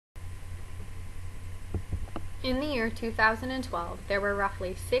In the year 2012, there were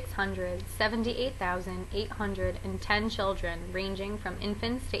roughly 678,810 children ranging from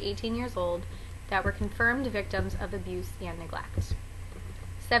infants to 18 years old that were confirmed victims of abuse and neglect.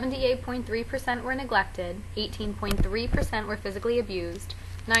 78.3% were neglected, 18.3% were physically abused,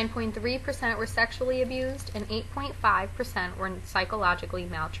 9.3% were sexually abused, and 8.5% were psychologically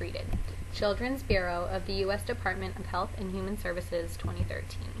maltreated. Children's Bureau of the U.S. Department of Health and Human Services,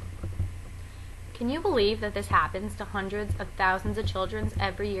 2013. Can you believe that this happens to hundreds of thousands of children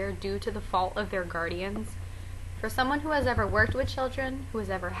every year due to the fault of their guardians? For someone who has ever worked with children, who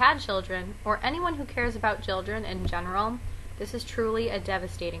has ever had children, or anyone who cares about children in general, this is truly a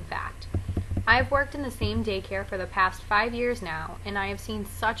devastating fact. I have worked in the same daycare for the past 5 years now, and I have seen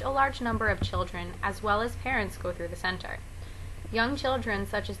such a large number of children as well as parents go through the center. Young children,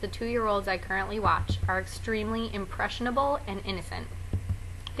 such as the 2-year-olds I currently watch, are extremely impressionable and innocent.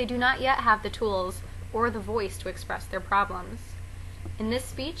 They do not yet have the tools or the voice to express their problems. In this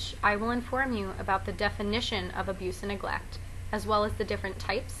speech, I will inform you about the definition of abuse and neglect, as well as the different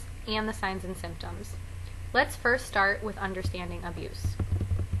types and the signs and symptoms. Let's first start with understanding abuse.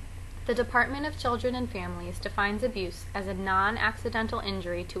 The Department of Children and Families defines abuse as a non-accidental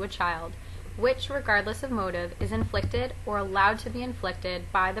injury to a child, which, regardless of motive, is inflicted or allowed to be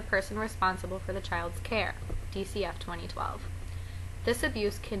inflicted by the person responsible for the child's care, DCF 2012. This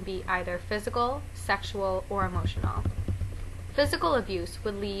abuse can be either physical, sexual, or emotional. Physical abuse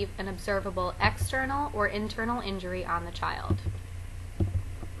would leave an observable external or internal injury on the child.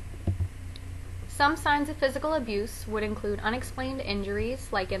 Some signs of physical abuse would include unexplained injuries,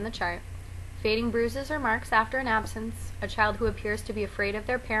 like in the chart, fading bruises or marks after an absence, a child who appears to be afraid of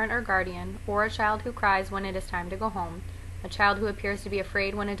their parent or guardian, or a child who cries when it is time to go home, a child who appears to be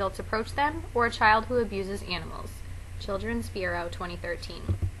afraid when adults approach them, or a child who abuses animals. Children's Bureau,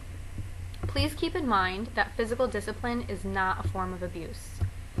 2013. Please keep in mind that physical discipline is not a form of abuse.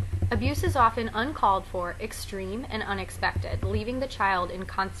 Abuse is often uncalled for, extreme, and unexpected, leaving the child in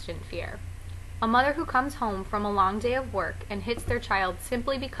constant fear. A mother who comes home from a long day of work and hits their child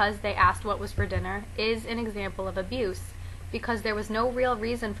simply because they asked what was for dinner is an example of abuse, because there was no real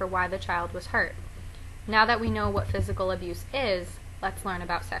reason for why the child was hurt. Now that we know what physical abuse is, let's learn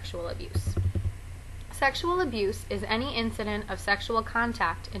about sexual abuse. Sexual abuse is any incident of sexual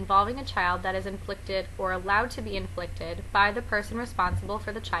contact involving a child that is inflicted or allowed to be inflicted by the person responsible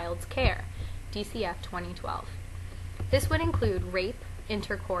for the child's care, DCF 2012. This would include rape,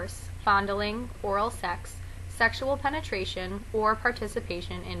 intercourse, fondling, oral sex, sexual penetration, or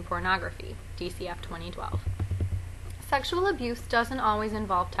participation in pornography, DCF 2012. Sexual abuse doesn't always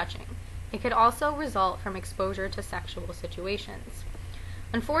involve touching. It could also result from exposure to sexual situations.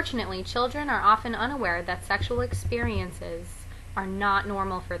 Unfortunately, children are often unaware that sexual experiences are not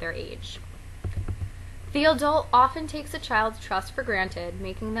normal for their age. The adult often takes a child's trust for granted,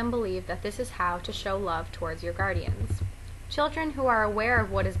 making them believe that this is how to show love towards your guardians. Children who are aware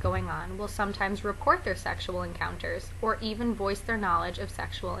of what is going on will sometimes report their sexual encounters or even voice their knowledge of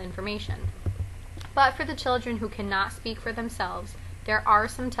sexual information. But for the children who cannot speak for themselves, there are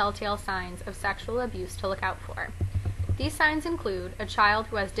some telltale signs of sexual abuse to look out for. These signs include a child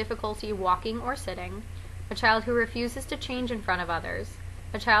who has difficulty walking or sitting, a child who refuses to change in front of others,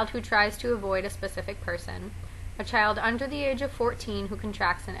 a child who tries to avoid a specific person, a child under the age of 14 who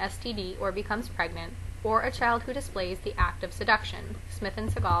contracts an STD or becomes pregnant, or a child who displays the act of seduction, Smith and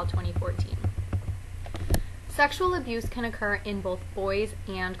Scali, 2014. Sexual abuse can occur in both boys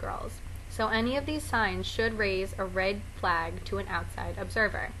and girls, so any of these signs should raise a red flag to an outside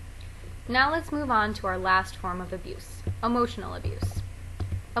observer. Now let's move on to our last form of abuse, emotional abuse.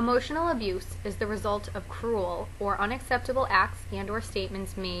 Emotional abuse is the result of cruel or unacceptable acts and/or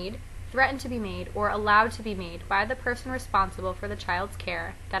statements made, threatened to be made, or allowed to be made by the person responsible for the child's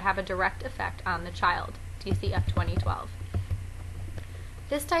care that have a direct effect on the child, DCF 2012.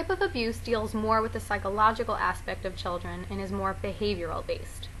 This type of abuse deals more with the psychological aspect of children and is more behavioral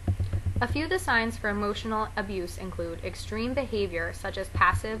based. A few of the signs for emotional abuse include extreme behavior such as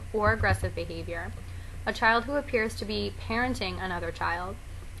passive or aggressive behavior, a child who appears to be parenting another child,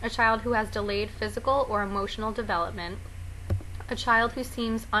 a child who has delayed physical or emotional development, a child who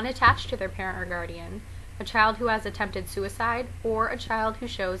seems unattached to their parent or guardian, a child who has attempted suicide, or a child who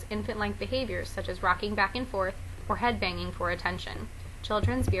shows infant-like behaviors such as rocking back and forth or head-banging for attention.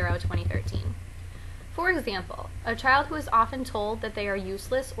 Children's Bureau, 2013. For example, a child who is often told that they are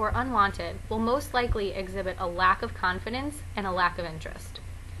useless or unwanted will most likely exhibit a lack of confidence and a lack of interest.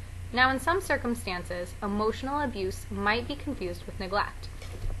 Now, in some circumstances, emotional abuse might be confused with neglect,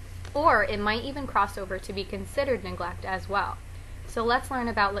 or it might even cross over to be considered neglect as well. So let's learn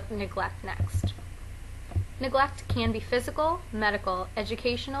about neglect next. Neglect can be physical, medical,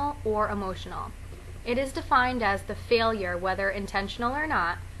 educational, or emotional. It is defined as the failure, whether intentional or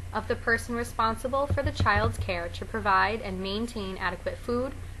not, of the person responsible for the child's care to provide and maintain adequate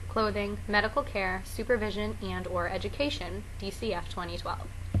food, clothing, medical care, supervision, and/or education, DCF 2012.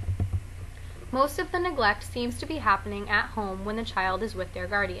 Most of the neglect seems to be happening at home when the child is with their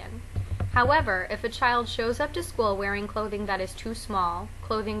guardian. However, if a child shows up to school wearing clothing that is too small,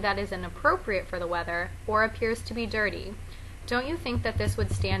 clothing that is inappropriate for the weather, or appears to be dirty, don't you think that this would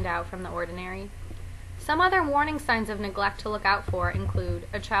stand out from the ordinary? Some other warning signs of neglect to look out for include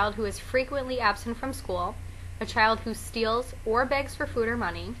a child who is frequently absent from school, a child who steals or begs for food or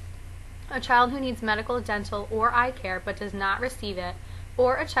money, a child who needs medical, dental, or eye care but does not receive it,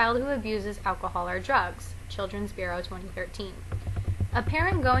 or a child who abuses alcohol or drugs, Children's Bureau 2013. A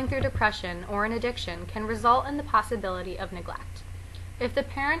parent going through depression or an addiction can result in the possibility of neglect. If the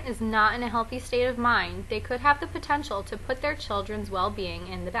parent is not in a healthy state of mind, they could have the potential to put their children's well-being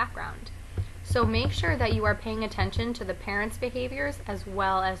in the background. So make sure that you are paying attention to the parent's behaviors as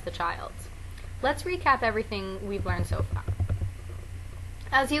well as the child's. Let's recap everything we've learned so far.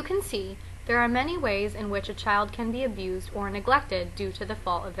 As you can see, there are many ways in which a child can be abused or neglected due to the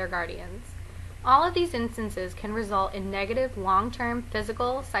fault of their guardians. All of these instances can result in negative long-term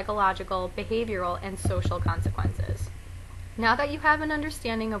physical, psychological, behavioral, and social consequences. Now that you have an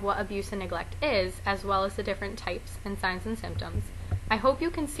understanding of what abuse and neglect is, as well as the different types and signs and symptoms, I hope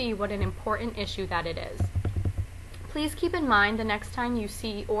you can see what an important issue that it is. Please keep in mind the next time you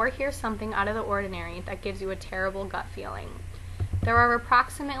see or hear something out of the ordinary that gives you a terrible gut feeling. There are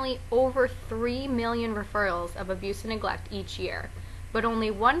approximately over 3 million referrals of abuse and neglect each year, but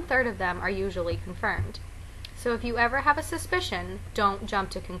only 1/3 of them are usually confirmed. So if you ever have a suspicion, don't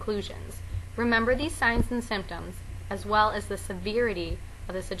jump to conclusions. Remember these signs and symptoms, as well as the severity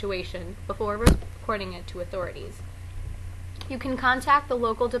of the situation before reporting it to authorities. You can contact the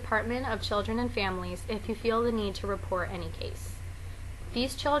local Department of Children and Families if you feel the need to report any case.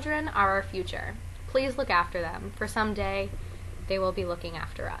 These children are our future. Please look after them, for someday they will be looking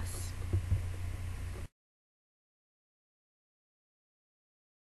after us.